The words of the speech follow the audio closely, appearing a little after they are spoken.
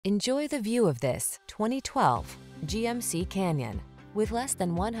Enjoy the view of this 2012 GMC Canyon. With less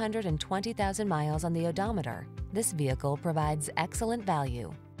than 120,000 miles on the odometer, this vehicle provides excellent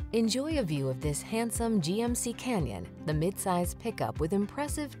value. Enjoy a view of this handsome GMC Canyon, the midsize pickup with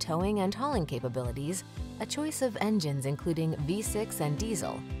impressive towing and hauling capabilities, a choice of engines including V6 and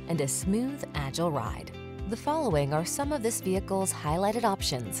diesel, and a smooth, agile ride. The following are some of this vehicle's highlighted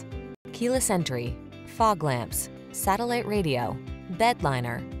options: keyless entry, fog lamps, satellite radio, bed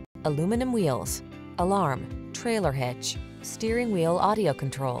liner, aluminum wheels, alarm, trailer hitch, steering wheel audio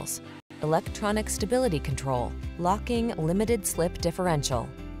controls, electronic stability control, locking limited slip differential.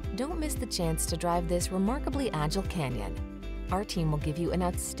 Don't miss the chance to drive this remarkably agile Canyon. Our team will give you an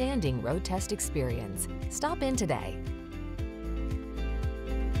outstanding road test experience. Stop in today.